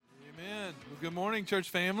Good morning,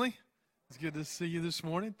 church family. It's good to see you this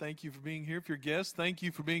morning. Thank you for being here. If you're guests, thank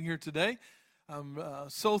you for being here today. I'm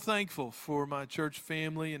so thankful for my church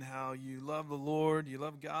family and how you love the Lord, you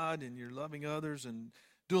love God, and you're loving others and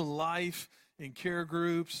doing life in care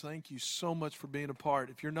groups. Thank you so much for being a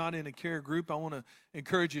part. If you're not in a care group, I want to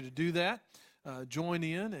encourage you to do that. Join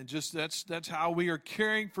in, and just that's how we are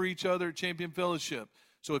caring for each other at Champion Fellowship.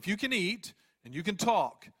 So if you can eat and you can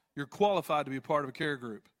talk, you're qualified to be a part of a care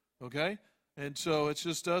group, okay? And so it's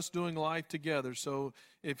just us doing life together. So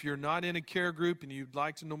if you're not in a care group and you'd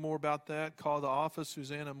like to know more about that, call the office.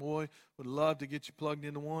 Susanna Moy would love to get you plugged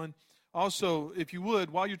into one. Also, if you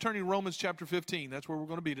would, while you're turning Romans chapter 15, that's where we're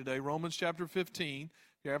going to be today, Romans chapter 15.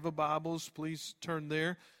 If you have a Bibles, please turn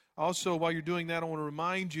there. Also, while you're doing that, I want to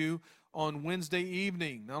remind you, on Wednesday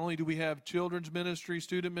evening, not only do we have children's ministry,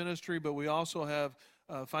 student ministry, but we also have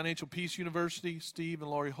Financial Peace University. Steve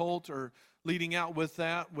and Lori Holt are leading out with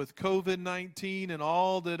that, with COVID-19 and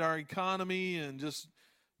all that our economy and just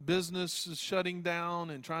business is shutting down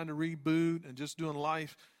and trying to reboot and just doing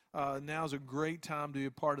life. Now is a great time to be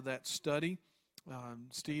a part of that study.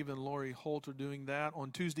 Steve and Lori Holt are doing that. On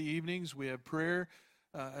Tuesday evenings, we have prayer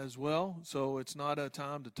as well. So it's not a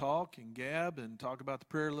time to talk and gab and talk about the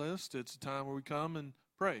prayer list. It's a time where we come and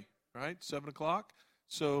pray, right? 7 o'clock.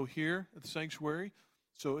 So here at the sanctuary.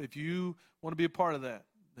 So if you want to be a part of that,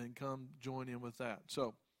 then come join in with that.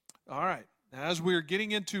 So, all right. As we're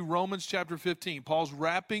getting into Romans chapter 15, Paul's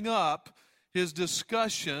wrapping up his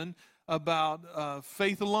discussion about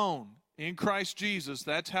faith alone in Christ Jesus.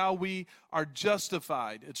 That's how we are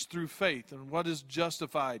justified. It's through faith. And what is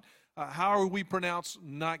justified? How are we pronounced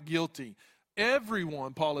not guilty?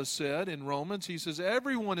 Everyone, Paul has said in Romans, he says,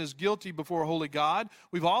 everyone is guilty before a holy God.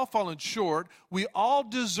 We've all fallen short. We all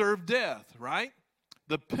deserve death, right?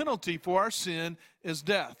 The penalty for our sin is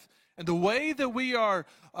death. And the way that we are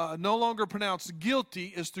no longer pronounced guilty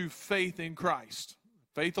is through faith in Christ.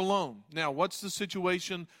 Faith alone. Now, what's the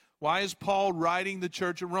situation? Why is Paul writing the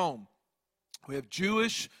church at Rome? We have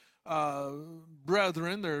Jewish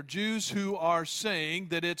brethren. There are Jews who are saying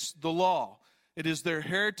that it's the law. It is their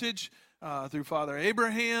heritage through Father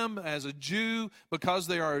Abraham as a Jew, because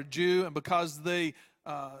they are a Jew and because they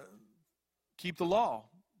keep the law.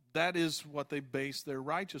 That is what they base their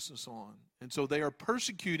righteousness on. And so they are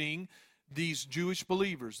persecuting these Jewish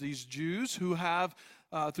believers, these Jews who have,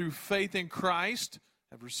 through faith in Christ,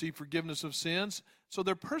 have received forgiveness of sins. So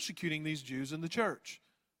they're persecuting these Jews in the church,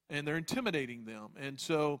 and they're intimidating them. And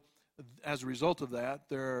so as a result of that,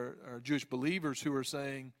 there are Jewish believers who are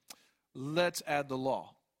saying, let's add the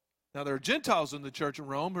law. Now, there are Gentiles in the church in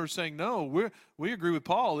Rome who are saying, no, we agree with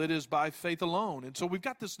Paul. It is by faith alone. And so we've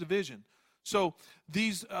got this division. So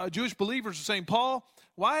these Jewish believers are saying, Paul,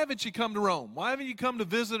 why haven't you come to Rome? Why haven't you come to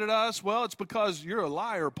visit us? Well, it's because you're a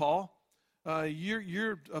liar, Paul.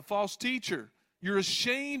 You're a false teacher. You're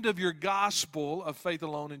ashamed of your gospel of faith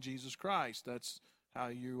alone in Jesus Christ. That's how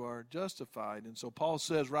you are justified. And so Paul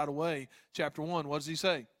says right away, chapter 1, what does he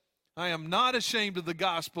say? I am not ashamed of the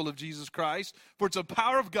gospel of Jesus Christ, for it's a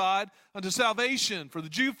power of God unto salvation for the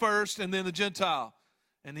Jew first and then the Gentile.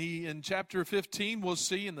 And he, in chapter 15, we'll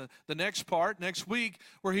see in the next part, next week,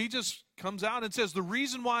 where he just comes out and says, the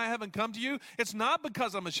reason why I haven't come to you, it's not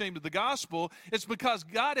because I'm ashamed of the gospel. It's because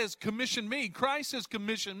God has commissioned me. Christ has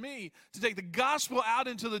commissioned me to take the gospel out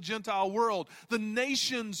into the Gentile world, the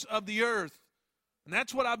nations of the earth. And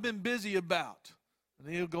that's what I've been busy about.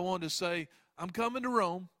 And he'll go on to say, I'm coming to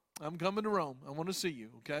Rome. I'm coming to Rome. I want to see you,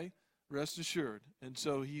 okay? Rest assured. And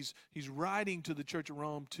so he's writing to the church of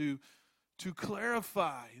Rome to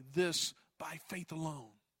clarify this by faith alone.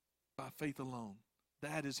 By faith alone.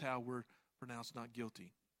 That is how we're pronounced not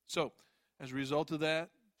guilty. So, as a result of that,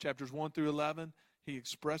 chapters 1 through 11, he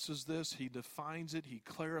expresses this, he defines it, he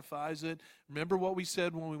clarifies it. Remember what we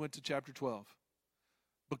said when we went to chapter 12.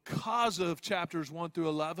 Because of chapters 1 through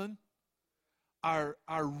 11, our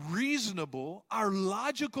reasonable, our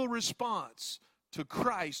logical response to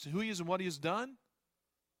Christ, who he is and what he has done,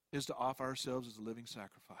 is to offer ourselves as a living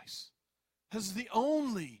sacrifice. This is the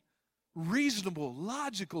only reasonable,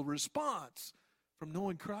 logical response from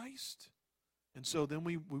knowing Christ. And so then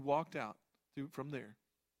we walked out from there.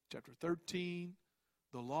 Chapter 13,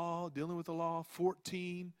 the law, dealing with the law.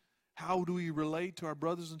 14, how do we relate to our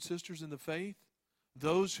brothers and sisters in the faith?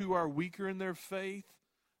 Those who are weaker in their faith,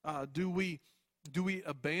 do we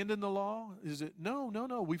abandon the law? Is it, no,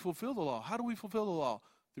 we fulfill the law. How do we fulfill the law?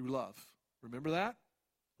 Through love. Remember that?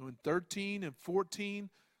 In 13 and 14,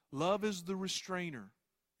 love is the restrainer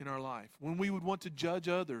in our life. When we would want to judge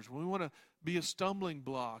others, when we want to be a stumbling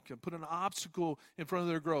block and put an obstacle in front of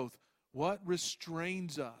their growth, what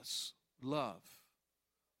restrains us? Love.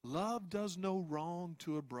 love does no wrong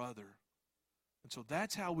to a brother. And so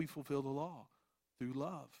that's how we fulfill the law, through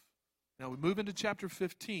love. Now we move into chapter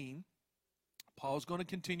 15. Paul's going to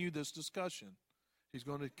continue this discussion. He's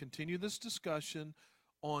going to continue this discussion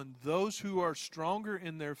on those who are stronger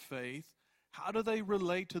in their faith. How do they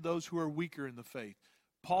relate to those who are weaker in the faith?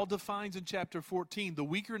 Paul defines in chapter 14, the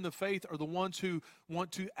weaker in the faith are the ones who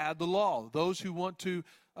want to add the law, those who want to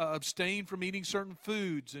abstain from eating certain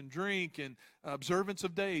foods and drink and observance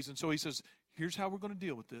of days. And so he says, here's how we're going to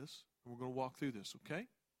deal with this. We're going to walk through this, okay?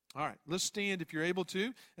 All right, let's stand if you're able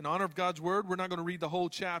to. In honor of God's word, we're not going to read the whole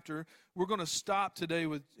chapter. We're going to stop today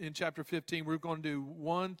in chapter 15. We're going to do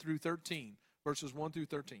 1 through 13, verses 1 through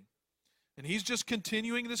 13. And he's just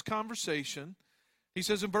continuing this conversation. He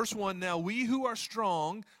says in verse 1, now we who are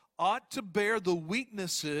strong ought to bear the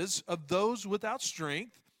weaknesses of those without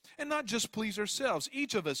strength, and not just please ourselves.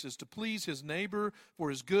 Each of us is to please his neighbor for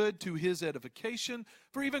his good, to his edification.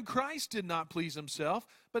 For even Christ did not please himself,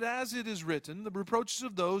 but as it is written, the reproaches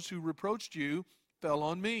of those who reproached you fell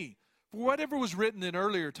on me. For whatever was written in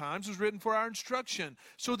earlier times was written for our instruction,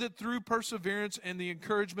 so that through perseverance and the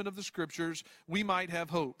encouragement of the Scriptures we might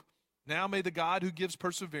have hope. Now may the God who gives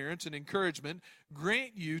perseverance and encouragement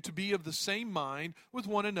grant you to be of the same mind with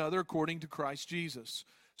one another according to Christ Jesus,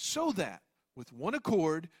 so that with one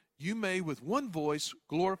accord you may with one voice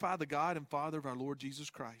glorify the God and Father of our Lord Jesus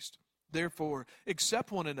Christ. Therefore,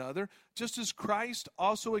 accept one another, just as Christ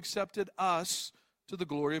also accepted us to the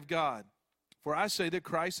glory of God. For I say that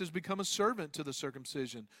Christ has become a servant to the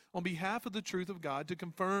circumcision on behalf of the truth of God, to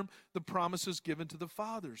confirm the promises given to the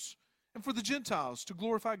fathers, and for the Gentiles to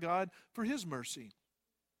glorify God for his mercy.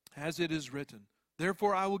 As it is written,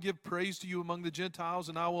 therefore I will give praise to you among the Gentiles,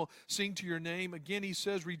 and I will sing to your name. Again he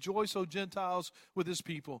says, rejoice, O Gentiles, with his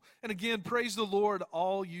people. And again, praise the Lord,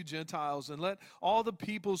 all you Gentiles, and let all the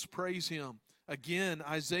peoples praise him. Again,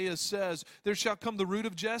 Isaiah says, there shall come the root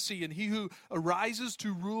of Jesse, and he who arises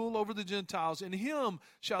to rule over the Gentiles. In him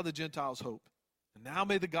shall the Gentiles hope. And now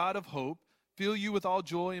may the God of hope fill you with all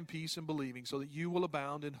joy and peace in believing, so that you will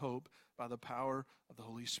abound in hope by the power of the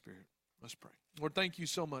Holy Spirit. Let's pray. Lord, thank you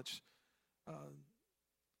so much.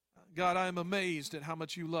 God, I am amazed at how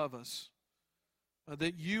much you love us,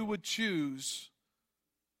 that you would choose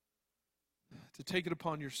to take it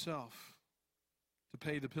upon yourself to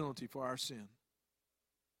pay the penalty for our sin.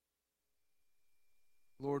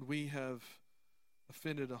 Lord, we have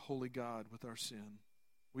offended a holy God with our sin.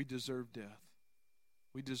 We deserve death.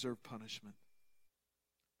 We deserve punishment.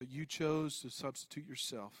 But you chose to substitute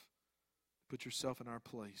yourself, put yourself in our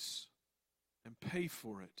place, and pay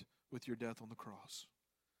for it with your death on the cross.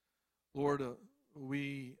 Lord,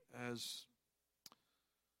 we as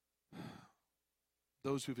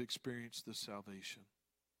those who've experienced this salvation,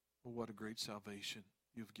 well, what a great salvation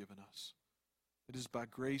you've given us. It is by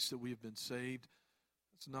grace that we have been saved.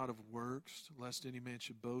 It's not of works, lest any man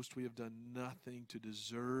should boast. We have done nothing to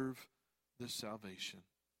deserve this salvation.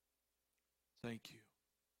 Thank you.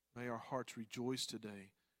 May our hearts rejoice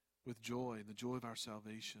today with joy and the joy of our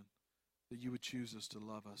salvation, that you would choose us to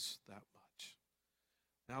love us that much.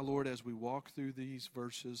 Now, Lord, as we walk through these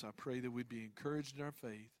verses, I pray that we'd be encouraged in our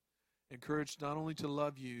faith, encouraged not only to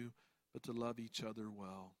love you, but to love each other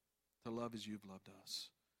well, to love as you've loved us.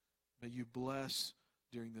 May you bless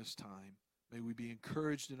during this time. May we be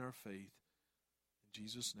encouraged in our faith. In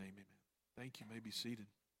Jesus' name, amen. Thank you. You may be seated.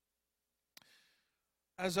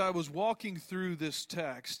 As I was walking through this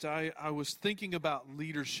text, I was thinking about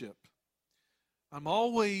leadership. I'm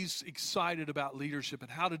always excited about leadership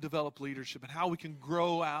and how to develop leadership and how we can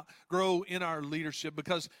grow in our leadership,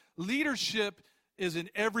 because leadership is in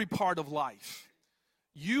every part of life.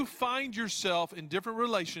 You find yourself in different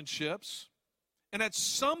relationships, and at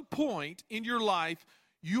some point in your life,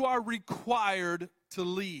 you are required to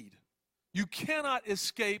lead. You cannot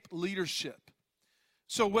escape leadership.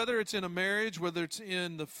 So whether it's in a marriage, whether it's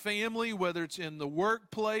in the family, whether it's in the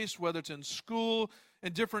workplace, whether it's in school,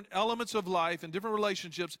 and different elements of life and different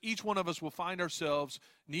relationships, each one of us will find ourselves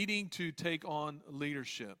needing to take on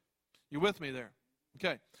leadership. You with me there?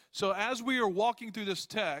 Okay. So as we are walking through this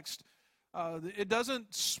text, it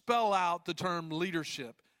doesn't spell out the term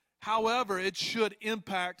leadership. However, it should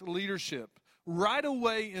impact leadership. Right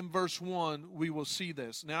away in verse 1, we will see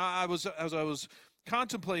this. Now, as I was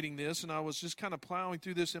contemplating this, and I was just kind of plowing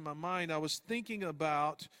through this in my mind, I was thinking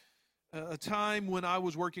about a time when I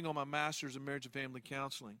was working on my master's in marriage and family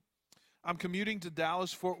counseling. I'm commuting to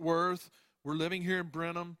Dallas, Fort Worth. We're living here in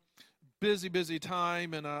Brenham. Busy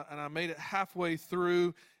time, and I made it halfway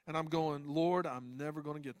through, and I'm going, Lord, I'm never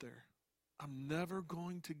going to get there. I'm never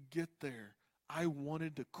going to get there. I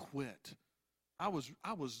wanted to quit. I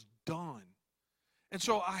was done. And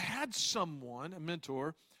so I had someone, a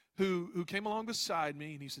mentor, who came along beside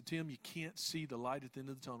me, and he said, Tim, you can't see the light at the end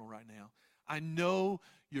of the tunnel right now. I know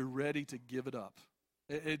you're ready to give it up.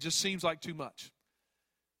 It just seems like too much.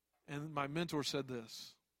 And my mentor said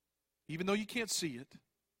this, even though you can't see it,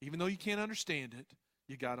 even though you can't understand it,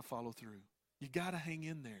 you got to follow through. You got to hang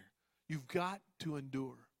in there. You've got to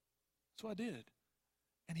endure. So I did.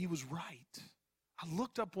 And he was right. I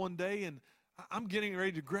looked up one day, and I'm getting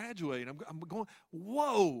ready to graduate. I'm going,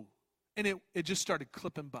 whoa. And it just started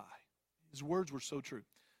clipping by. His words were so true.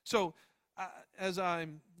 So as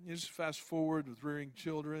I'm, just fast forward with rearing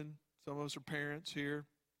children, some of us are parents here.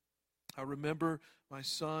 I remember my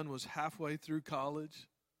son was halfway through college.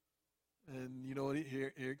 And you know what?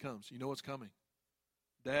 Here it comes. You know what's coming.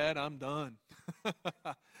 Dad, I'm done.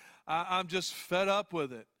 I'm just fed up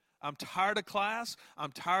with it. I'm tired of class.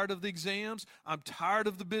 I'm tired of the exams. I'm tired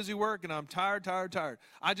of the busy work, and I'm tired.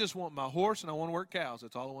 I just want my horse, and I want to work cows.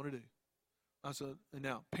 That's all I want to do. I said, and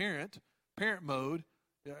now, parent mode,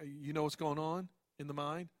 you know what's going on in the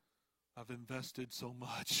mind? I've invested so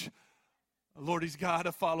much. Lord, he's got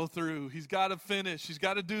to follow through. He's got to finish. He's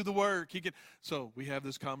got to do the work. So we have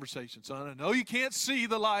this conversation. Son, I know you can't see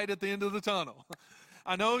the light at the end of the tunnel.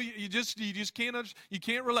 I know you just can't, you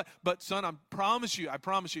can't relate. But son, I promise you,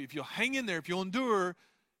 if you'll hang in there, if you'll endure,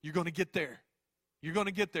 you're going to get there. You're going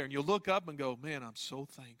to get there. And you'll look up and go, man, I'm so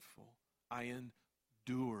thankful I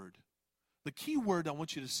endured. The key word I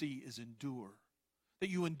want you to see is endure, that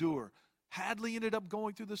you endure. Hadley ended up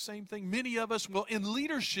going through the same thing. Many of us, well, in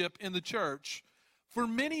leadership in the church, for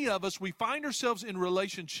many of us, we find ourselves in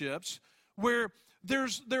relationships where there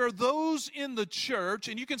are those in the church,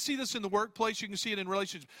 and you can see this in the workplace, you can see it in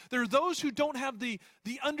relationships. There are those who don't have the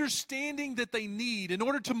understanding that they need in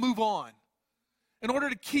order to move on, in order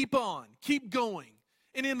to keep going.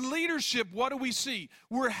 And in leadership, what do we see?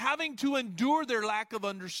 We're having to endure their lack of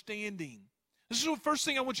understanding. This is the first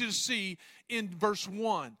thing I want you to see in verse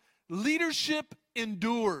 1. Leadership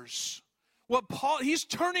endures. He's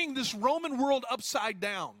turning this Roman world upside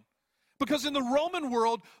down. Because in the Roman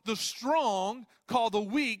world, the strong call the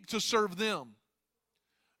weak to serve them.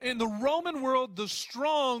 In the Roman world, the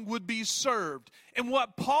strong would be served. And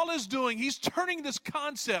what Paul is doing, he's turning this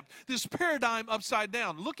concept, this paradigm upside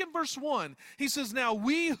down. Look at verse 1. He says, now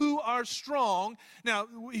we who are strong, now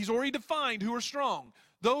he's already defined who are strong.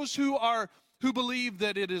 Those who believe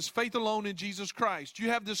that it is faith alone in Jesus Christ.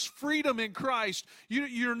 You have this freedom in Christ.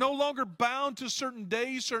 You're no longer bound to certain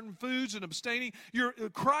days, certain foods, and abstaining.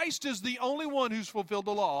 Christ is the only one who's fulfilled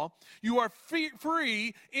the law. You are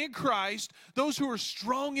free in Christ. Those who are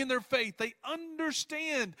strong in their faith, they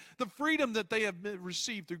understand the freedom that they have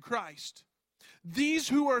received through Christ. These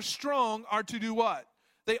who are strong are to do what?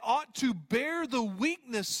 They ought to bear the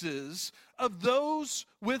weaknesses of those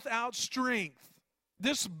without strength.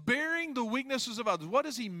 This bearing the weaknesses of others, what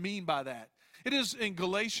does he mean by that? It is in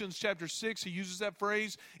Galatians chapter 6, he uses that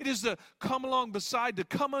phrase. It is to come along beside, to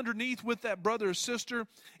come underneath with that brother or sister.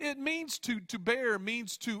 It means to bear,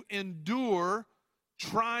 means to endure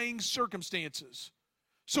trying circumstances.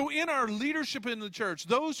 So in our leadership in the church,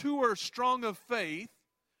 those who are strong of faith,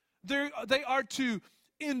 they are to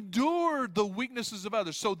endure the weaknesses of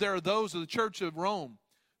others. So there are those of the church of Rome.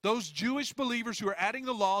 Those Jewish believers who are adding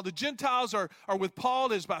the law, the Gentiles are with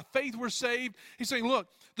Paul, as by faith we're saved. He's saying, look,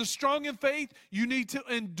 the strong in faith, you need to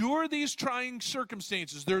endure these trying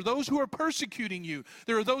circumstances. There are those who are persecuting you.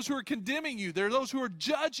 There are those who are condemning you. There are those who are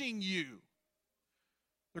judging you.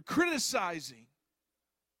 They're criticizing.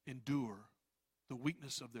 Endure the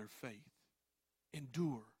weakness of their faith.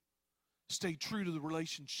 Endure. Stay true to the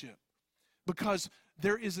relationship. Because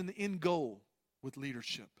there is an end goal with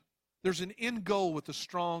leadership. There's an end goal with the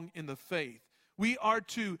strong in the faith. We are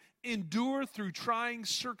to endure through trying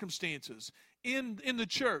circumstances. In the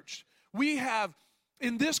church, we have,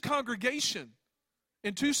 in this congregation,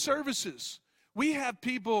 in 2 services, we have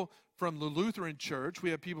people from the Lutheran church, we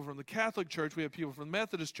have people from the Catholic church, we have people from the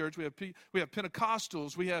Methodist church, we have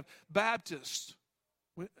Pentecostals, we have Baptists.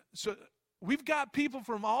 So we've got people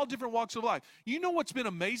from all different walks of life. You know what's been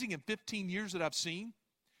amazing in 15 years that I've seen?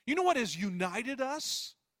 You know what has united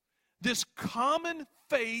us? This common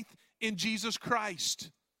faith in Jesus Christ.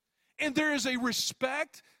 And there is a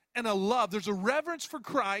respect and a love. There's a reverence for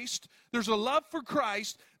Christ. There's a love for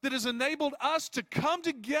Christ that has enabled us to come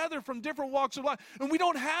together from different walks of life. And we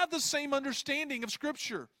don't have the same understanding of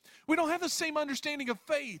Scripture. We don't have the same understanding of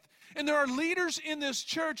faith. And there are leaders in this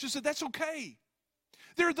church who said, that's okay.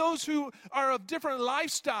 There are those who are of different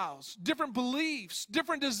lifestyles, different beliefs,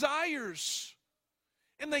 different desires.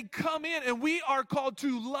 And they come in, and we are called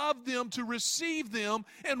to love them, to receive them,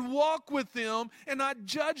 and walk with them, and not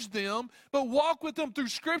judge them, but walk with them through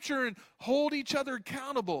Scripture and hold each other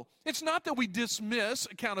accountable. It's not that we dismiss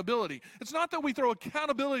accountability. It's not that we throw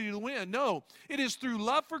accountability to the wind. No, it is through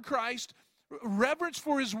love for Christ, reverence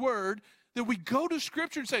for His Word, that we go to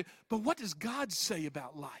Scripture and say, but what does God say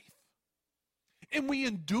about life? And we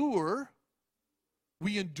endure.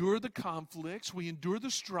 We endure the conflicts, we endure the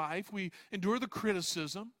strife, we endure the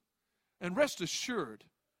criticism, and rest assured,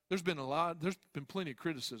 there's been plenty of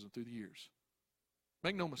criticism through the years.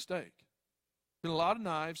 Make no mistake. Been a lot of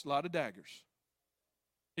knives, a lot of daggers.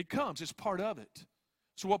 It comes, it's part of it.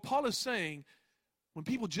 So what Paul is saying, when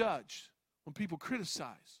people judge, when people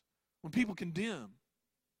criticize, when people condemn,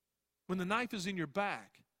 when the knife is in your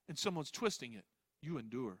back and someone's twisting it, you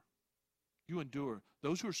endure. You endure.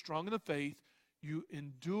 Those who are strong in the faith, you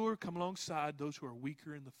endure, come alongside those who are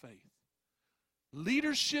weaker in the faith.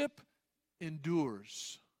 Leadership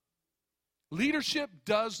endures. Leadership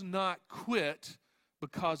does not quit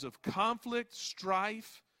because of conflict,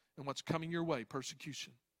 strife, and what's coming your way,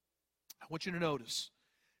 persecution. I want you to notice,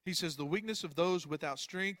 he says, the weakness of those without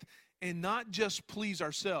strength, and not just please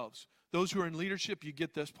ourselves. Those who are in leadership, you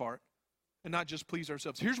get this part, and not just please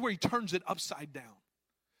ourselves. Here's where he turns it upside down.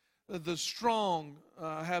 The strong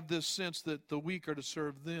have this sense that the weak are to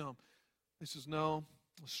serve them. He says, no,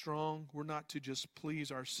 the strong, we're not to just please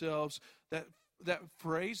ourselves. That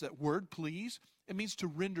phrase, that word please, it means to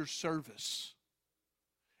render service.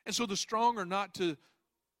 And so the strong are not to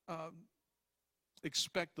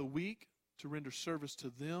expect the weak to render service to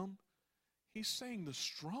them. He's saying the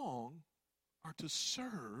strong are to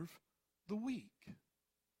serve the weak.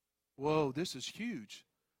 Whoa, this is huge.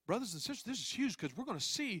 Brothers and sisters, this is huge because we're going to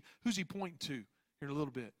see who's he pointing to here in a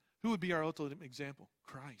little bit. Who would be our ultimate example?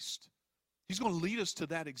 Christ. He's going to lead us to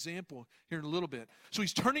that example here in a little bit. So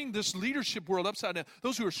he's turning this leadership world upside down.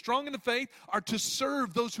 Those who are strong in the faith are to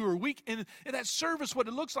serve those who are weak. And that service, what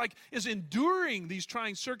it looks like, is enduring these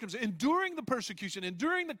trying circumstances, enduring the persecution,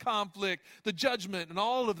 enduring the conflict, the judgment, and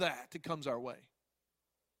all of that comes our way.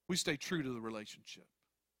 We stay true to the relationship.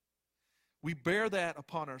 We bear that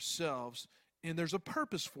upon ourselves. And there's a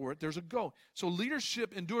purpose for it. There's a goal. So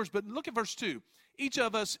leadership endures. But look at verse 2. Each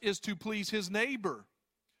of us is to please his neighbor.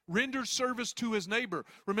 Render service to his neighbor.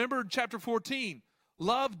 Remember in chapter 14,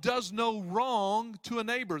 love does no wrong to a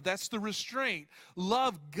neighbor. That's the restraint.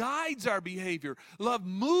 Love guides our behavior. Love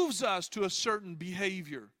moves us to a certain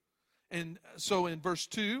behavior. And so in verse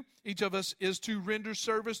 2, each of us is to render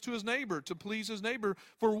service to his neighbor, to please his neighbor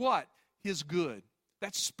for what? His good.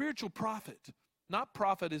 That's spiritual profit. Not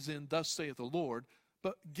profit as in, thus saith the Lord,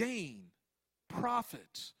 but gain,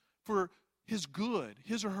 profit for his good,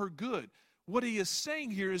 his or her good. What he is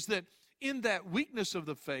saying here is that in that weakness of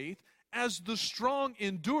the faith, as the strong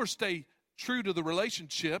endure, stay true to the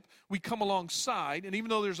relationship, we come alongside, and even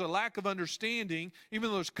though there's a lack of understanding, even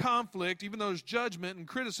though there's conflict, even though there's judgment and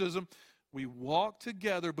criticism, we walk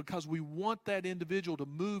together because we want that individual to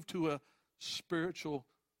move to a spiritual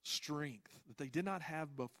strength that they did not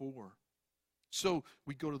have before. So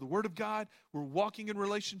we go to the Word of God, we're walking in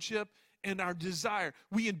relationship, and our desire,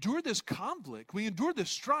 we endure this conflict, we endure this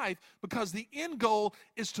strife because the end goal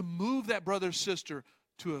is to move that brother or sister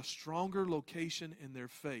to a stronger location in their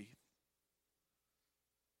faith.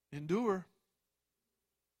 Endure.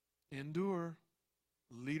 Endure.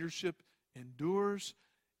 Leadership endures,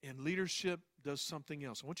 and leadership does something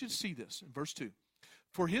else. I want you to see this in verse 2.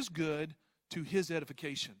 For his good, to his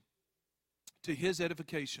edification. To his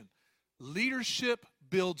edification. Leadership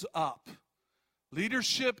builds up.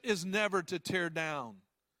 Leadership is never to tear down.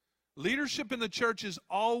 Leadership in the church is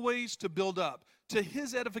always to build up, to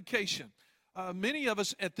his edification. Many of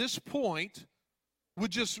us at this point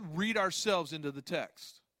would just read ourselves into the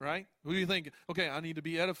text, right? What do you think? Okay, I need to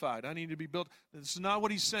be edified. I need to be built. This is not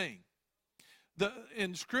what he's saying.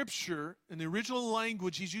 In Scripture, in the original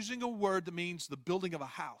language, he's using a word that means the building of a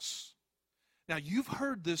house. Now, you've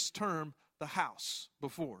heard this term, the house,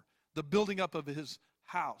 before. The building up of his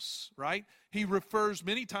house, right? He refers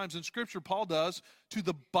many times in Scripture, Paul does, to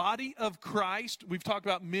the body of Christ. We've talked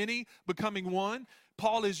about many becoming one.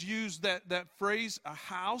 Paul has used that phrase, a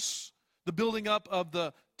house, the building up of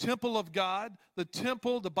the temple of God, the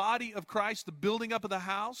temple, the body of Christ, the building up of the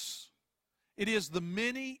house. It is the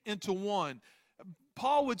many into one.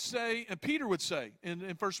 Paul would say, and Peter would say in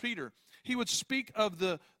 1 Peter, he would speak of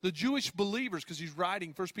the Jewish believers, because he's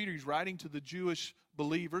writing, 1 Peter, he's writing to the Jewish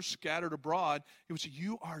believers scattered abroad. He would say,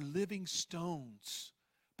 you are living stones,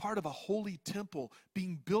 part of a holy temple,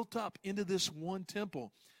 being built up into this one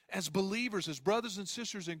temple. As believers, as brothers and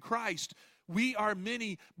sisters in Christ, we are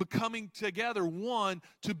many becoming together one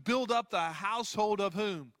to build up the household of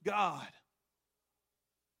whom? God.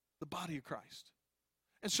 The body of Christ.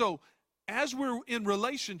 And so, as we're in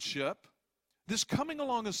relationship, this coming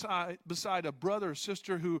beside a brother or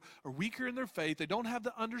sister who are weaker in their faith, they don't have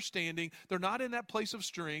the understanding, they're not in that place of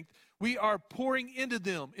strength, we are pouring into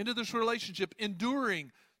them, into this relationship,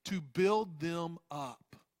 enduring to build them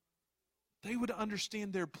up. They would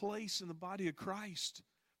understand their place in the body of Christ.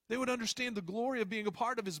 They would understand the glory of being a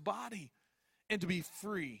part of his body and to be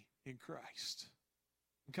free in Christ.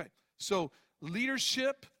 Okay, so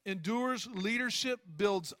leadership endures, leadership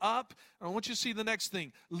builds up. I want you to see the next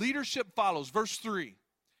thing. Leadership follows. Verse 3.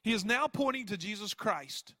 He is now pointing to Jesus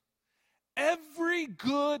Christ. Every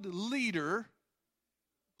good leader,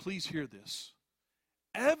 please hear this,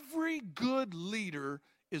 every good leader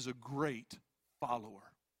is a great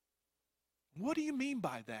follower. What do you mean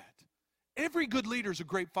by that? Every good leader is a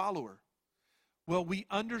great follower. Well, we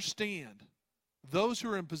understand those who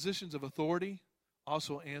are in positions of authority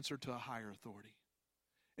also answer to a higher authority.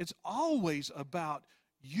 It's always about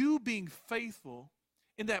you being faithful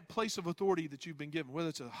in that place of authority that you've been given, whether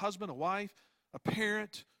it's a husband, a wife, a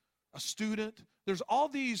parent, a student. There's all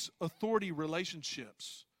these authority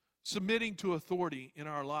relationships, submitting to authority in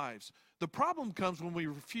our lives. The problem comes when we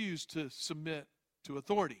refuse to submit to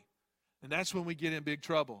authority, and that's when we get in big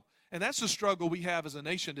trouble. And that's the struggle we have as a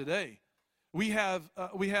nation today. We have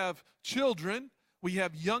children, we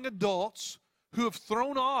have young adults who have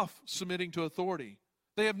thrown off submitting to authority.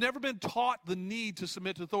 They have never been taught the need to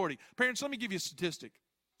submit to authority. Parents, let me give you a statistic.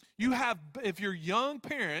 You have, if you're a young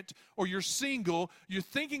parent or you're single, you're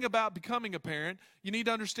thinking about becoming a parent, you need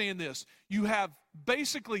to understand this. You have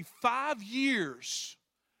basically 5 years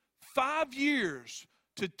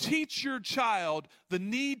to teach your child the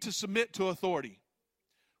need to submit to authority.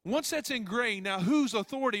 Once that's ingrained, now whose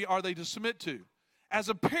authority are they to submit to? As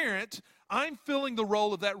a parent, I'm filling the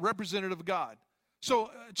role of that representative of God. So,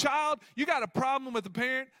 child, you got a problem with the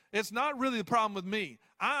parent, it's not really the problem with me.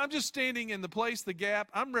 I'm just standing in the place, the gap.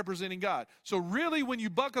 I'm representing God. So really, when you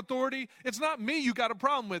buck authority, it's not me you got a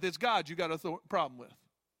problem with, it's God you got a problem with.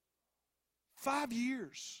 5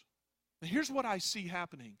 years. Now, here's what I see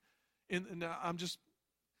happening.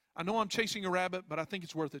 I know I'm chasing a rabbit, but I think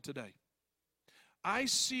it's worth it today. I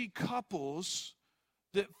see couples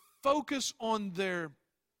that focus on their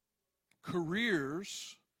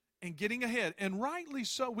careers and getting ahead. And rightly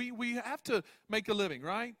so. We have to make a living,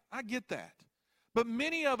 right? I get that. But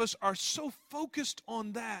many of us are so focused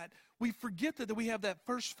on that, we forget that we have that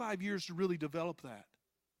first 5 years to really develop that.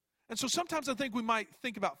 And so sometimes I think we might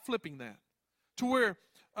think about flipping that to where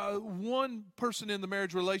one person in the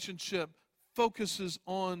marriage relationship focuses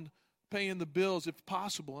on paying the bills if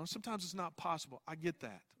possible. And sometimes it's not possible. I get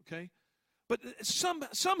that, okay? But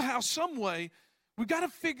somehow, some way, we've got to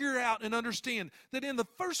figure out and understand that in the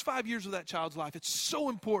first 5 years of that child's life, it's so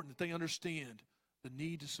important that they understand the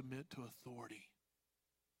need to submit to authority.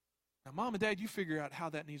 Now, Mom and Dad, you figure out how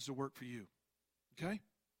that needs to work for you, okay?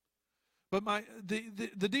 But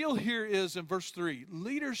the deal here is in verse 3,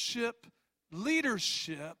 leadership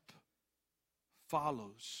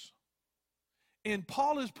follows. And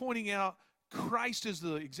Paul is pointing out Christ is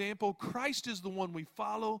the example. Christ is the one we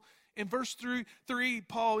follow. In verse 3,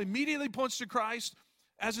 Paul immediately points to Christ.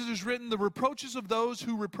 As it is written, the reproaches of those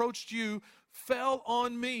who reproached you fell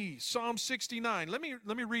on me. Psalm 69. Let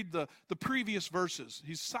me read the previous verses.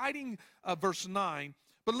 He's citing verse 9,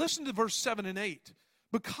 but listen to verse 7 and 8.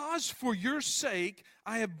 Because for your sake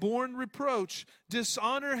I have borne reproach,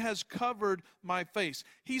 dishonor has covered my face.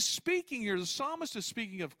 He's speaking here, the psalmist is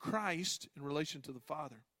speaking of Christ in relation to the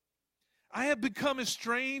Father. I have become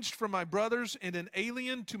estranged from my brothers and an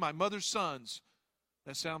alien to my mother's sons.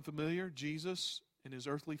 That sound familiar? Jesus and his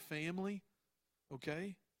earthly family.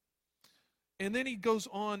 Okay? And then he goes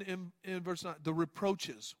on in verse 9, the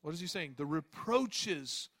reproaches. What is he saying? The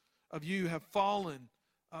reproaches of you have fallen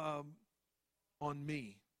on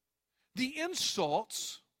me. The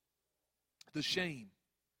insults, the shame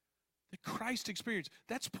that Christ experienced,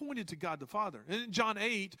 that's pointed to God the Father. And in John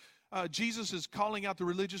 8, Jesus is calling out the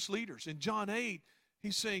religious leaders. In John 8,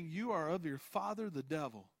 he's saying, you are of your father, the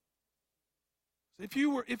devil. If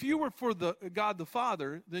you were for the God the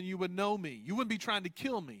Father, then you would know me. You wouldn't be trying to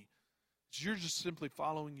kill me. You're just simply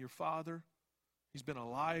following your father. He's been a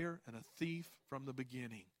liar and a thief from the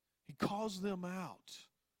beginning. He calls them out.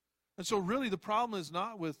 And so really the problem is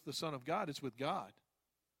not with the Son of God, it's with God.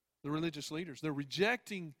 The religious leaders, they're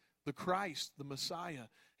rejecting the Christ, the Messiah.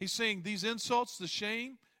 He's saying these insults, the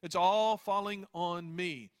shame, it's all falling on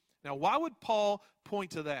me. Now, why would Paul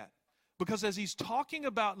point to that? Because as he's talking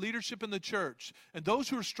about leadership in the church and those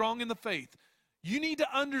who are strong in the faith, you need to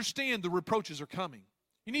understand the reproaches are coming.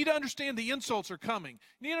 You need to understand the insults are coming.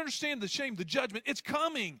 You need to understand the shame, the judgment. It's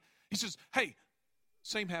coming. He says, hey,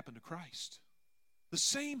 same happened to Christ. The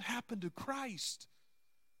same happened to Christ.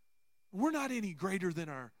 We're not any greater than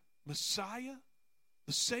our Messiah,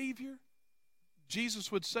 the Savior.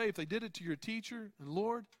 Jesus would say, if they did it to your teacher and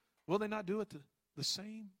Lord, will they not do it the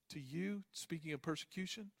same to you, speaking of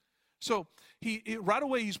persecution? So right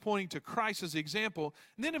away he's pointing to Christ as the example.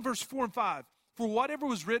 And then in verse 4 and 5, for whatever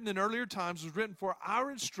was written in earlier times was written for our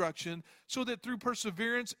instruction, so that through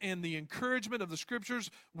perseverance and the encouragement of the Scriptures,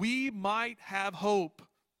 we might have hope.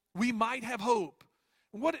 We might have hope.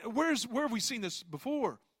 Where have we seen this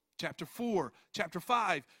before? Chapter 4, chapter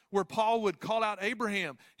 5, where Paul would call out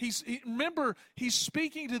Abraham. Remember, he's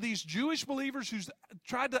speaking to these Jewish believers who's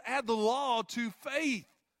tried to add the law to faith.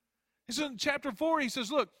 He says in chapter 4, he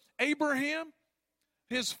says, look, Abraham,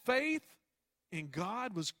 his faith in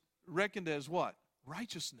God was reckoned as what?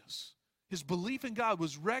 Righteousness. His belief in God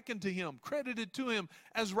was reckoned to him, credited to him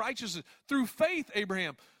as righteousness. Through faith,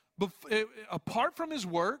 Abraham, apart from his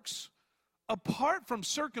works, apart from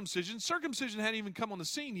circumcision hadn't even come on the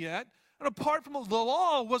scene yet, and apart from the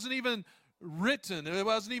law wasn't even written, it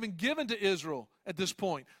wasn't even given to Israel at this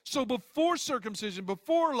point. So before circumcision,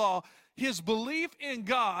 before law, his belief in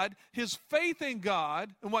God, his faith in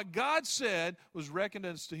God, and what God said was reckoned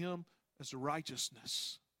as to him as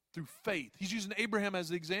righteousness through faith. He's using Abraham as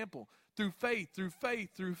the example. Through faith, through faith,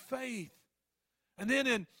 through faith. And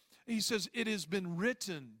then he says, it has been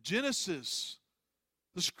written, Genesis,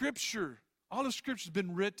 the Scripture, all of Scripture has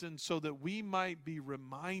been written so that we might be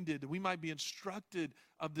reminded, that we might be instructed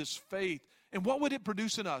of this faith. And what would it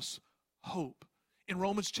produce in us? Hope. In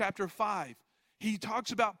Romans chapter 5, he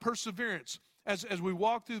talks about perseverance. As we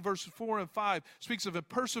walk through verses 4 and 5, speaks of a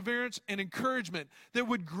perseverance and encouragement that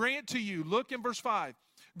would grant to you, look in verse 5,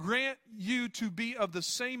 grant you to be of the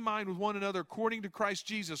same mind with one another according to Christ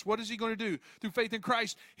Jesus. What is he going to do? Through faith in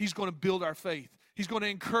Christ, he's going to build our faith. He's going to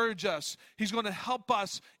encourage us. He's going to help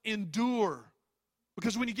us endure.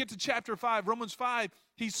 Because when you get to chapter 5, Romans 5,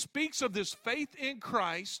 he speaks of this faith in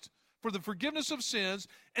Christ for the forgiveness of sins,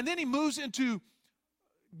 and then he moves into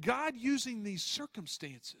God using these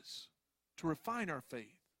circumstances to refine our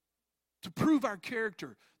faith, to prove our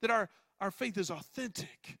character, that our faith is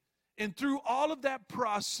authentic. And through all of that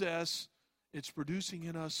process, it's producing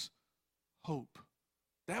in us hope.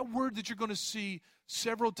 That word that you're going to see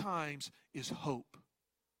several times is hope.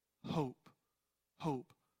 Hope.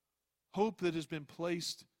 Hope. Hope that has been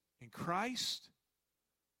placed in Christ.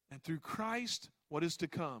 And through Christ, what is to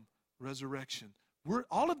come? Resurrection.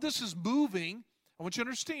 All of this is moving. I want you to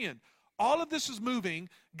understand. All of this is moving.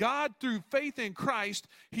 God, through faith in Christ,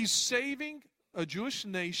 he's saving a Jewish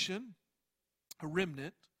nation, a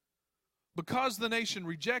remnant. Because the nation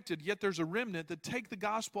rejected, yet there's a remnant that take the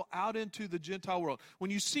gospel out into the Gentile world. When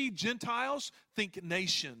you see Gentiles, think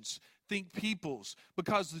nations, think peoples.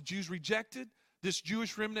 Because the Jews rejected, this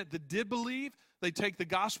Jewish remnant that did believe, they take the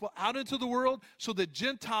gospel out into the world so that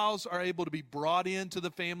Gentiles are able to be brought into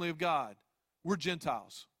the family of God. We're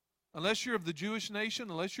Gentiles. Unless you're of the Jewish nation,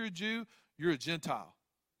 unless you're a Jew, you're a Gentile.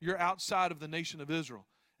 You're outside of the nation of Israel.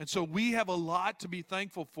 And so we have a lot to be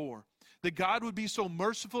thankful for. That God would be so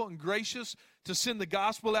merciful and gracious to send the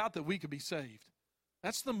gospel out that we could be saved.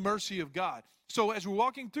 That's the mercy of God. So as we're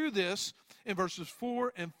walking through this, in verses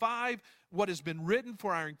 4 and 5, what has been written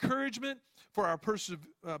for our encouragement, for our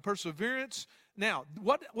perseverance. Now,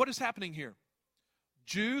 what is happening here?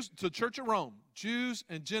 Jews, the church at Rome, Jews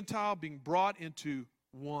and Gentile being brought into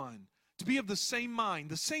one. To be of the same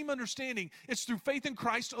mind, the same understanding. It's through faith in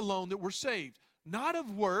Christ alone that we're saved. Not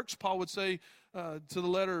of works, Paul would say to the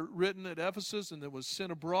letter written at Ephesus and that was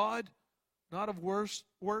sent abroad. Not of works,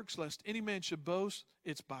 lest any man should boast.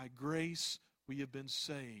 It's by grace we have been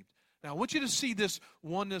saved. Now, I want you to see this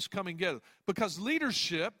oneness coming together. Because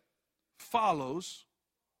leadership follows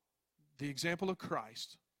the example of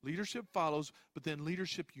Christ. Leadership follows, but then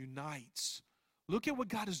leadership unites. Look at what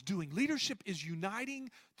God is doing. Leadership is uniting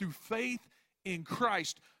through faith in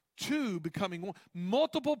Christ. Two becoming one.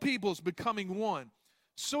 Multiple peoples becoming one.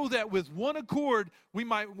 So that with one accord, we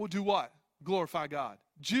might do what? Glorify God.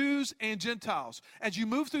 Jews and Gentiles. As you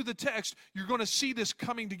move through the text, you're going to see this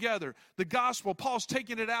coming together. The gospel, Paul's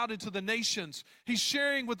taking it out into the nations. He's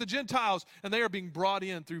sharing with the Gentiles, and they are being brought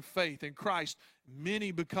in through faith in Christ.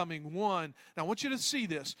 Many becoming one. Now, I want you to see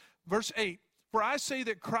this. Verse 8. For I say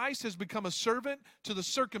that Christ has become a servant to the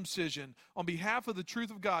circumcision on behalf of the truth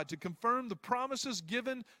of God to confirm the promises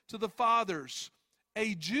given to the fathers.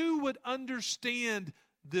 A Jew would understand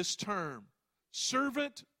this term.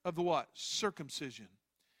 Servant of the what? Circumcision.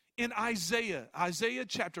 In Isaiah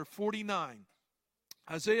chapter 49,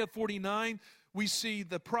 Isaiah 49, we see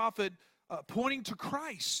the prophet pointing to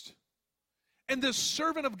Christ. And this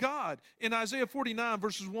servant of God, in Isaiah 49,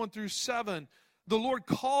 verses 1 through 7, the Lord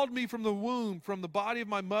called me from the womb, from the body of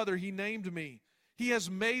my mother, he named me. He has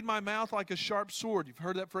made my mouth like a sharp sword. You've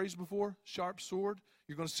heard that phrase before? Sharp sword.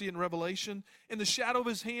 You're going to see it in Revelation. In the shadow of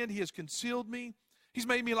his hand, he has concealed me. He's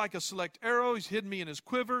made me like a select arrow. He's hidden me in his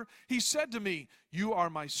quiver. He said to me, you are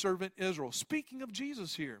my servant Israel. Speaking of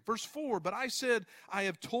Jesus here. Verse 4, but I said, I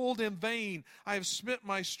have toiled in vain. I have spent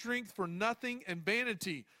my strength for nothing and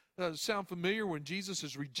vanity. Sound familiar when Jesus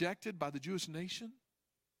is rejected by the Jewish nation?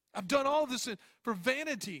 I've done all this for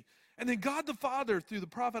vanity. And then God the Father, through the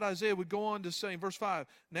prophet Isaiah, would go on to say in verse 5,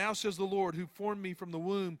 now says the Lord who formed me from the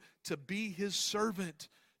womb to be his servant,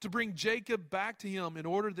 to bring Jacob back to him in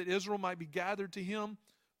order that Israel might be gathered to him.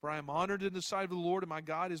 For I am honored in the sight of the Lord, and my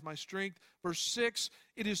God is my strength. Verse 6,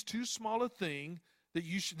 it is too small a thing that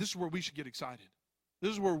you should, this is where we should get excited.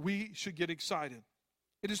 This is where we should get excited.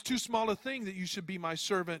 It is too small a thing that you should be my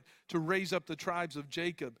servant to raise up the tribes of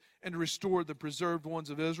Jacob and to restore the preserved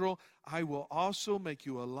ones of Israel. I will also make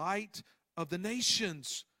you a light of the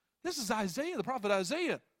nations. This is Isaiah, the prophet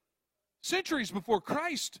Isaiah, centuries before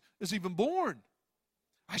Christ is even born.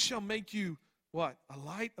 I shall make you, what? A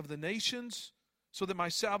light of the nations, so that my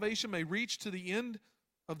salvation may reach to the end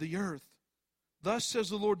of the earth. Thus says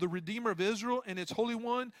the Lord, the Redeemer of Israel and its Holy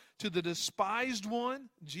One, to the despised one,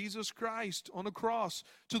 Jesus Christ on the cross,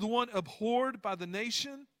 to the one abhorred by the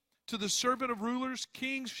nation, to the servant of rulers,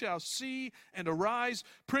 kings shall see and arise,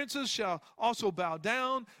 princes shall also bow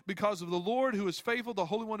down, because of the Lord who is faithful, the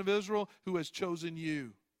Holy One of Israel, who has chosen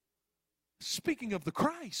you. Speaking of the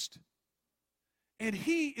Christ. And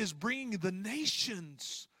he is bringing the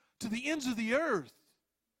nations to the ends of the earth.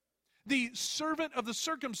 The servant of the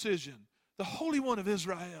circumcision, the Holy One of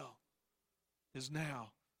Israel, is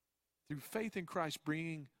now, through faith in Christ,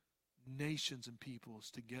 bringing nations and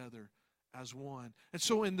peoples together as one. And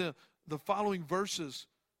so in the following verses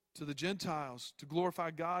to the Gentiles, to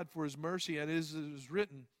glorify God for his mercy, as it is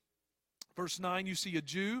written. Verse 9, you see a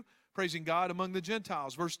Jew praising God among the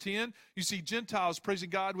Gentiles. Verse 10, you see Gentiles praising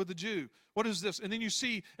God with a Jew. What is this? And then you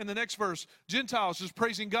see in the next verse, Gentiles just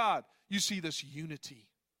praising God. You see this unity.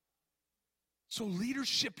 So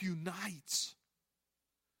leadership unites.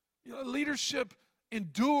 You know, leadership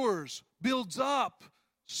endures, builds up,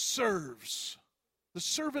 serves. The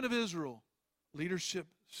servant of Israel, leadership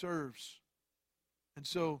serves. And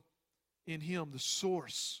so in him, the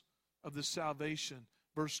source of the salvation,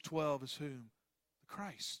 verse 12 is whom? The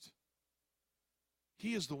Christ.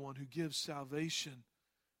 He is the one who gives salvation.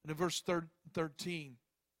 And in verse 13,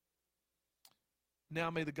 now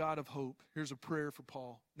may the God of hope, here's a prayer for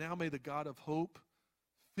Paul. Now may the God of hope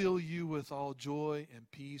fill you with all joy and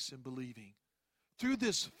peace in believing. Through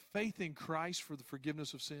this faith in Christ for the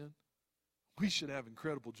forgiveness of sin, we should have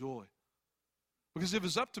incredible joy. Because if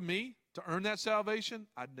it's up to me to earn that salvation,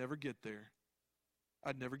 I'd never get there.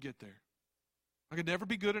 I'd never get there. I could never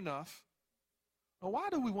be good enough. Now, why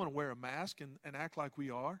do we want to wear a mask and act like we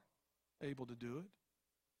are able to do it?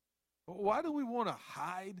 Why do we want to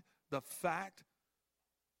hide the fact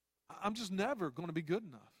I'm just never going to be good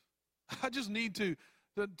enough? I just need to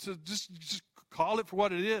just call it for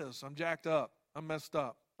what it is. I'm jacked up. I'm messed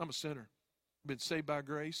up. I'm a sinner. I've been saved by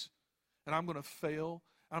grace, and I'm going to fail.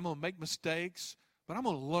 I'm going to make mistakes, but I'm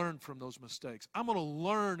going to learn from those mistakes. I'm going to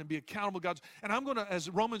learn and be accountable to God. And I'm going to, as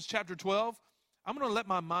Romans chapter 12, I'm going to let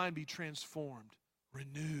my mind be transformed,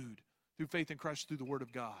 renewed through faith in Christ, through the Word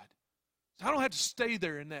of God. So I don't have to stay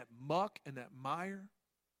there in that muck and that mire.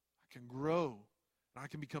 I can grow, and I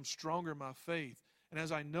can become stronger in my faith. And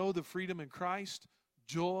as I know the freedom in Christ,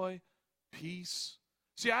 joy, peace.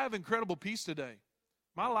 See, I have incredible peace today.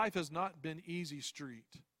 My life has not been easy street,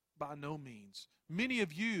 by no means. Many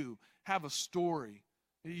of you have a story.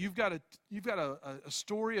 You've got a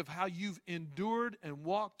story of how you've endured and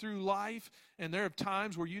walked through life, and there are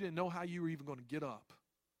times where you didn't know how you were even going to get up.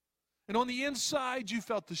 And on the inside, you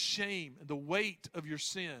felt the shame and the weight of your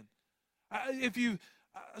sin.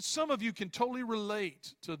 Some of you can totally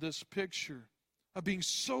relate to this picture of being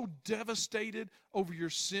so devastated over your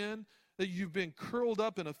sin that you've been curled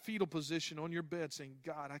up in a fetal position on your bed saying,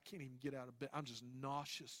 God, I can't even get out of bed. I'm just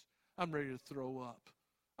nauseous. I'm ready to throw up.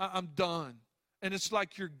 I'm done. And it's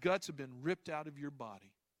like your guts have been ripped out of your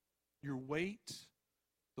body. Your weight,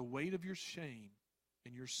 the weight of your shame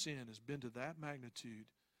and your sin has been to that magnitude.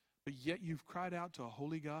 But yet you've cried out to a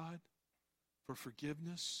holy God for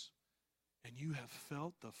forgiveness, and you have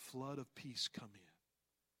felt the flood of peace come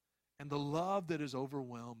in. And the love that has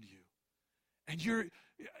overwhelmed you. And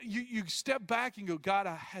you step back and go, God,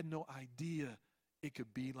 I had no idea it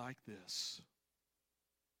could be like this.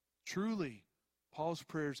 Truly, Paul's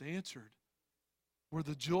prayers answered were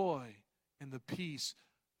the joy and the peace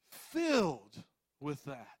filled with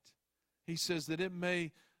that. He says that it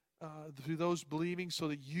may, through those believing, so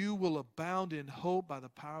that you will abound in hope by the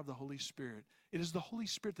power of the Holy Spirit. It is the Holy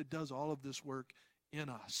Spirit that does all of this work in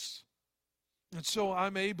us. And so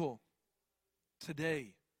I'm able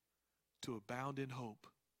today to abound in hope.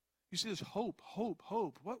 You see this hope.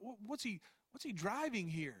 What's he driving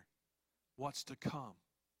here? What's to come.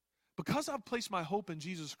 Because I've placed my hope in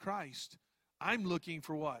Jesus Christ, I'm looking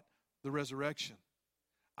for what? The resurrection.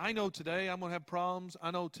 I know today I'm going to have problems.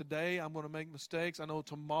 I know today I'm going to make mistakes. I know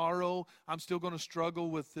tomorrow I'm still going to struggle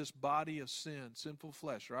with this body of sin, sinful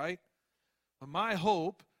flesh, right? But my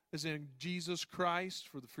hope is in Jesus Christ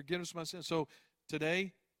for the forgiveness of my sins. So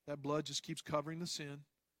today, that blood just keeps covering the sin,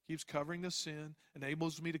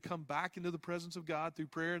 enables me to come back into the presence of God through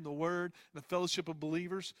prayer and the Word and the fellowship of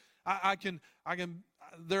believers.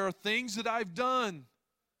 There are things that I've done,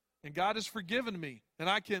 and God has forgiven me.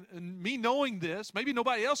 And me knowing this, maybe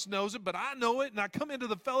nobody else knows it, but I know it, and I come into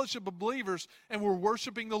the fellowship of believers, and we're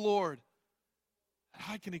worshiping the Lord. And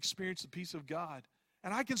I can experience the peace of God,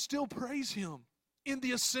 and I can still praise Him in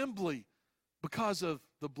the assembly because of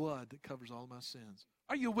the blood that covers all my sins.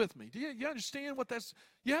 Are you with me? Do you understand what that's?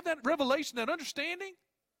 You have that revelation, that understanding?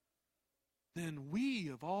 Then we,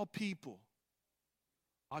 of all people,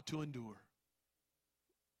 ought to endure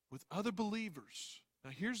with other believers.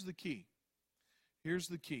 Now, here's the key.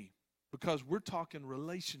 Because we're talking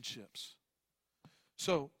relationships.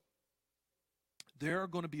 So, there are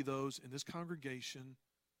going to be those in this congregation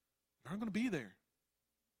that aren't going to be there.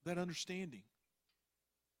 That understanding.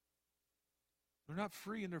 They're not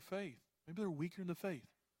free in their faith. Maybe they're weaker in the faith.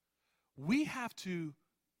 We have to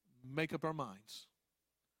make up our minds.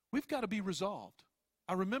 We've got to be resolved.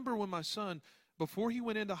 I remember when my son, before he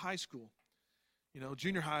went into high school,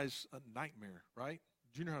 junior high is a nightmare, right?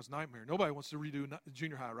 Junior high is a nightmare. Nobody wants to redo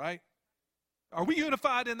junior high, right? Are we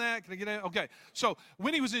unified in that? Can I get that? Okay. So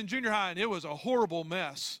when he was in junior high and it was a horrible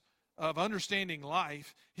mess of understanding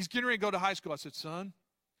life, he's getting ready to go to high school. I said, son,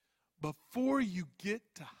 before you get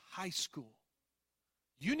to high school,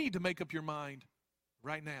 you need to make up your mind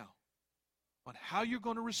right now on how you're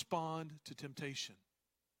going to respond to temptation.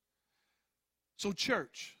 So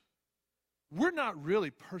church, we're not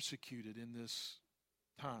really persecuted in this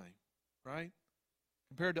time, right?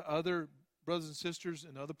 Compared to other brothers and sisters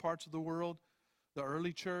in other parts of the world, the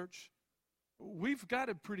early church, we've got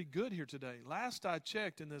it pretty good here today. Last I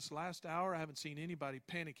checked, in this last hour, I haven't seen anybody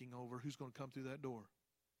panicking over who's going to come through that door.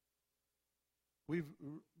 We've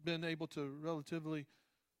been able to relatively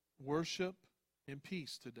worship in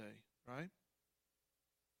peace today, right?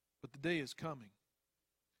 But the day is coming.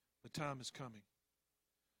 The time is coming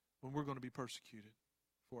when we're going to be persecuted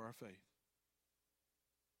for our faith.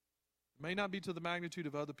 It may not be to the magnitude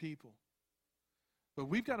of other people, but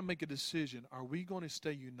we've got to make a decision. Are we going to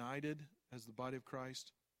stay united as the body of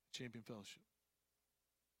Christ, Champion Fellowship?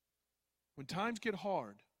 When times get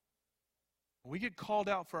hard, when we get called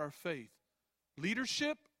out for our faith,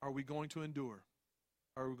 leadership, are we going to endure?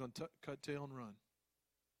 Or are we going to cut tail and run?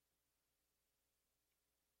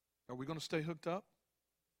 Are we going to stay hooked up?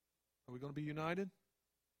 Are we going to be united?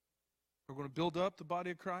 Are we going to build up the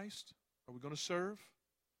body of Christ? Are we going to serve?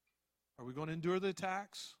 Are we going to endure the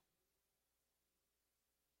attacks?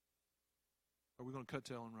 Are we going to cut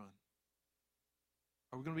tail and run?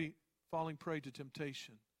 Are we going to be falling prey to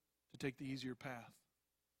temptation to take the easier path,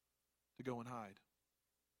 to go and hide,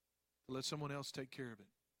 to let someone else take care of it?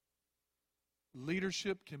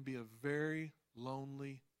 Leadership can be a very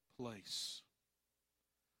lonely place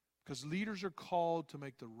because leaders are called to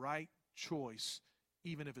make the right choice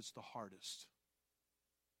even if it's the hardest.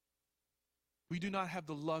 We do not have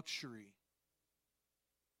the luxury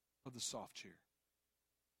of the soft chair.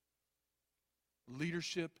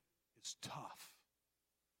 Leadership is tough,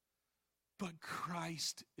 but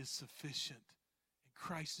Christ is sufficient, and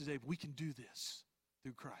Christ is able. We can do this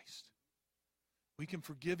through Christ. We can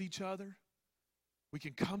forgive each other. We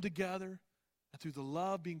can come together, and through the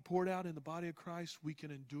love being poured out in the body of Christ, we can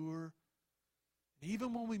endure. And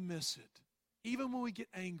even when we miss it, even when we get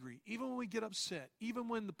angry, even when we get upset, even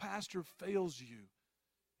when the pastor fails you,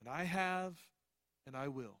 and I have and I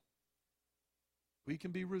will, we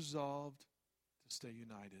can be resolved to stay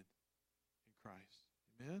united in Christ.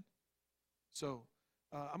 Amen? So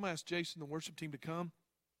I'm going to ask Jason, the worship team, to come.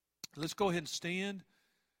 Let's go ahead and stand,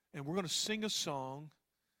 and we're going to sing a song.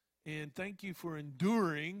 And thank you for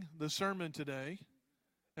enduring the sermon today.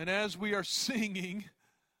 And as we are singing,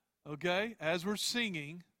 Okay? As we're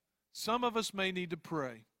singing, some of us may need to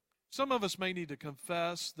pray. Some of us may need to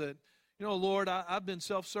confess that, Lord, I've been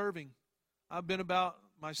self-serving. I've been about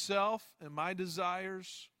myself and my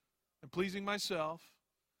desires and pleasing myself.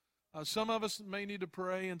 Some of us may need to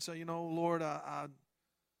pray and say, Lord, I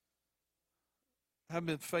haven't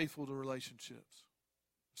been faithful to relationships.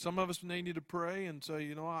 Some of us may need to pray and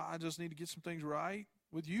say, I just need to get some things right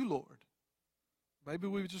with you, Lord. Maybe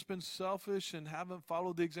we've just been selfish and haven't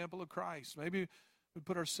followed the example of Christ. Maybe we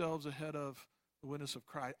put ourselves ahead of the witness of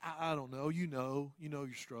Christ. I don't know. You know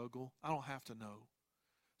your struggle. I don't have to know.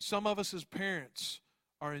 Some of us as parents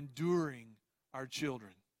are enduring our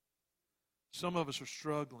children. Some of us are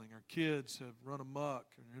struggling. Our kids have run amok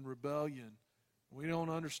and are in rebellion. We don't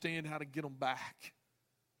understand how to get them back,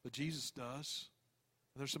 but Jesus does.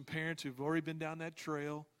 And there's some parents who've already been down that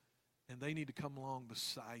trail, and they need to come along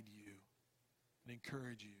beside you and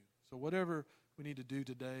encourage you. So whatever we need to do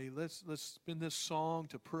today, let's spend this song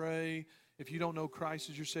to pray. If you don't know Christ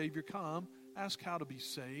as your Savior, come. Ask how to be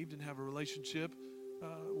saved and have a relationship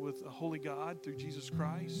with a holy God through Jesus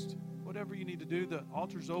Christ. Whatever you need to do, the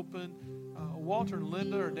altar's open. Walter and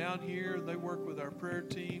Linda are down here. They work with our prayer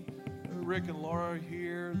team. Rick and Laura are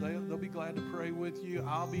here. They'll be glad to pray with you.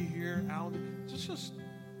 I'll be here. Let's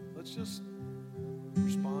just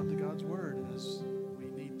respond to God's word as we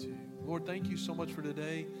need to. Lord, thank you so much for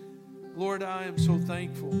today. Lord, I am so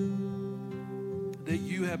thankful that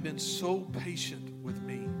you have been so patient with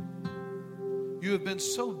me. You have been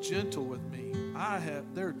so gentle with me.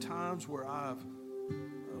 There are times where I've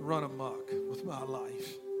run amok with my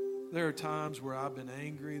life. There are times where I've been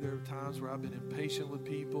angry. There are times where I've been impatient with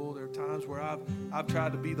people. There are times where I've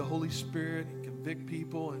tried to be the Holy Spirit and convict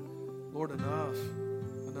people. And Lord, enough.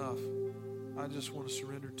 I just want to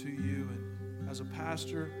surrender to you. And as a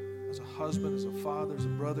pastor, as a husband, as a father, as a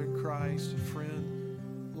brother in Christ, a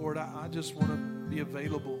friend, Lord, I just want to be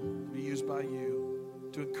available to be used by you,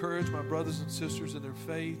 to encourage my brothers and sisters in their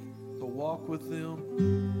faith, to walk with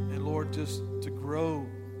them, and Lord, just to grow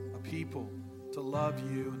a people, to love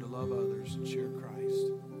you and to love others and share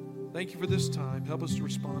Christ. Thank you for this time. Help us to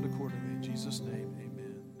respond accordingly. In Jesus' name, amen.